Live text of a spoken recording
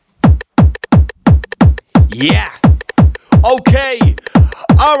Yeah. Okay.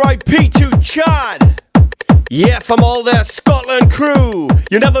 R.I.P. to Chad. Yeah, from all the Scotland crew.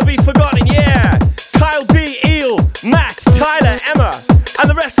 You'll never be forgotten, yeah. Kyle B, Eel, Max, Tyler, Emma, and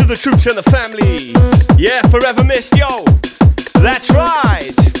the rest of the troops and the family. Yeah, forever missed, yo. That's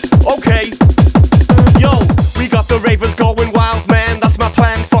right. Okay. Yo, we got the ravers going wild, man. That's my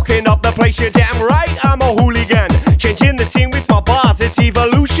plan, fucking up the place, you're damn right. I'm a hooligan, changing the scene with my bars. It's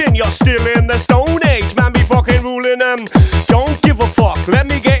evolution, you're still in the Stone Age. Man, be fucking ruling them. Don't give a fuck, let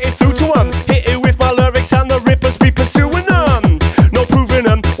me get it through to them. Hit it with my lyrics and the rippers be pursuing them. No proving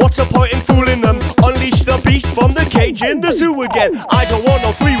them, what's the point in fooling them? Unleash the beast from the cage in the zoo again. I don't want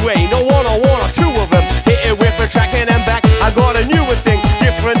no three-way, no one-on-one or two of them. Hit it with a track and then back, I got a newer thing.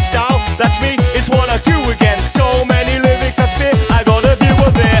 Different style, that's me, it's what I do again. So many lyrics I spit, I got a view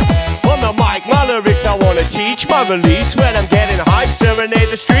of it. On the mic, my lyrics I wanna teach. My release when I'm getting hyped, serenade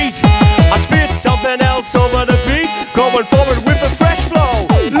the street. I spit something else over the beat, going forward with a fresh flow.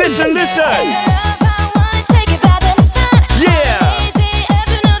 Listen, listen.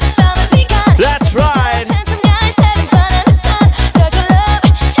 That's right.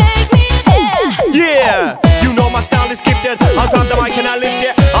 Yeah, you know my style is gifted. I'll grab the mic and I'll lift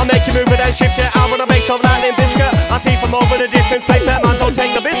it. I'll make you move it and shift it. I wanna make something that in biscuit. I see from over the distance, play that man, don't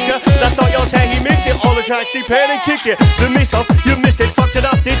take the biscuit. That's all you're saying, he mixed it. All the tracks he played and kicked it. The miss up, you missed it, fucked it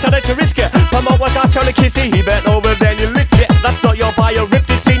up, decided to risk it. Mama was asked trying to kiss it, he bent over, then you licked it. That's not your bio,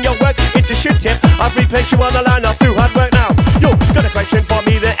 ripped it, seen your work, it's a shit tip. I've replaced you on the line, I'll do hard work now. Yo, got a question for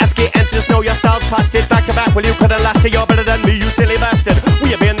me, then ask it, answers, know your style's past it. Back to back, well you couldn't last it, you're better than me, you silly bastard.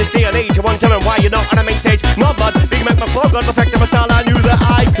 We have been in this day and age, you wondering why you're not on the main stage. No blood, big make my flow, got perfected my style, I knew that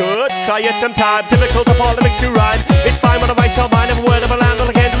I could. Try it sometime, difficult to follow, mix to rhyme. It's fine when I write so mine, every word of a land, all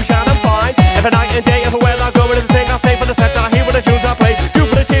I can do shine, I'm fine. Every night and day, everywhere I go, with everything I say for the sets, I hear what the tunes I play. Do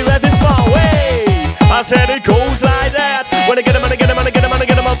for the scene, let this far away. I said it goes like that. When I get him, and I get him, and I get him, and I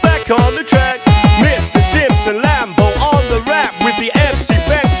get him, I'm back on the track. Mr. Simpson Lambo on the rap with the MC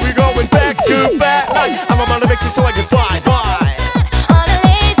Banks, we going back to back. I'm on the mixer so I can fly, bye.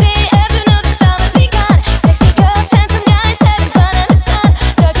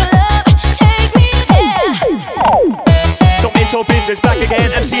 Business back again,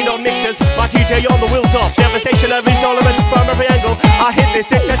 MC no mixers. My DJ on the wheels off, devastation every element from every angle. I hit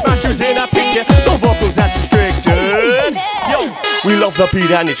this, it sets matches in a picture. No vocals, that's restricted. Yo, we love the beat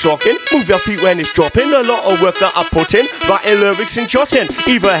and it's rocking. Move your feet when it's dropping. A lot of work that I put in, writing lyrics and jotting.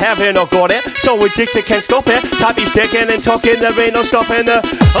 Either having or got it, so addicted can't stop it. Type is sticking and talking, there ain't no stopping.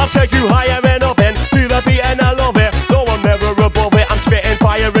 I'll take you higher and up and feel the beat and I love it. Though I'm never above it, I'm spitting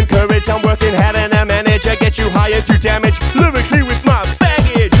fire and courage. I'm working hard and I manage to get you higher to damage. Lyrically with my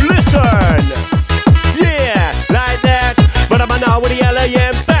baggage, listen. Yeah, like that. But I'm now with the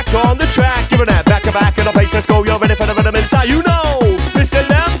LAM back on the track. Giving that back to back in the place, let's go. You're ready for the rhythm inside, you know. Mr.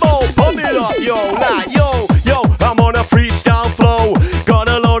 Lambo, pump it up, yo, like, yo, I'm on a freestyle flow. Got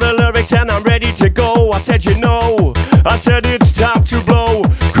a load of lyrics and I'm ready to go. I said, you know, I said it's time to blow.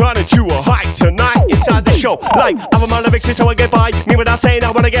 Grinding to a high tonight inside the show. Like, I'm on my lyrics so I get by. Me without saying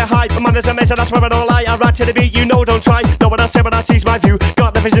I wanna get high. My mind is a mess and that's where I don't lie. I ride to the beat, you know, don't try. Know what I say when I seize my view.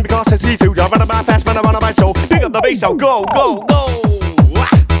 Got the vision because it's see-through. I run about fast, man, I run about so. Pick up the bass, so go, go, go.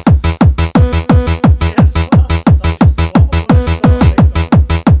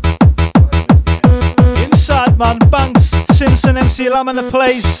 Inside man, Banks, Simpson, MC Lamb in the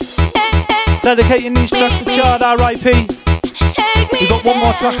place. Dedicating these tracks to Chad, R.I.P. We got one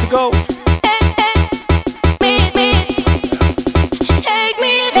more track to go. Take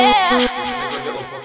me there.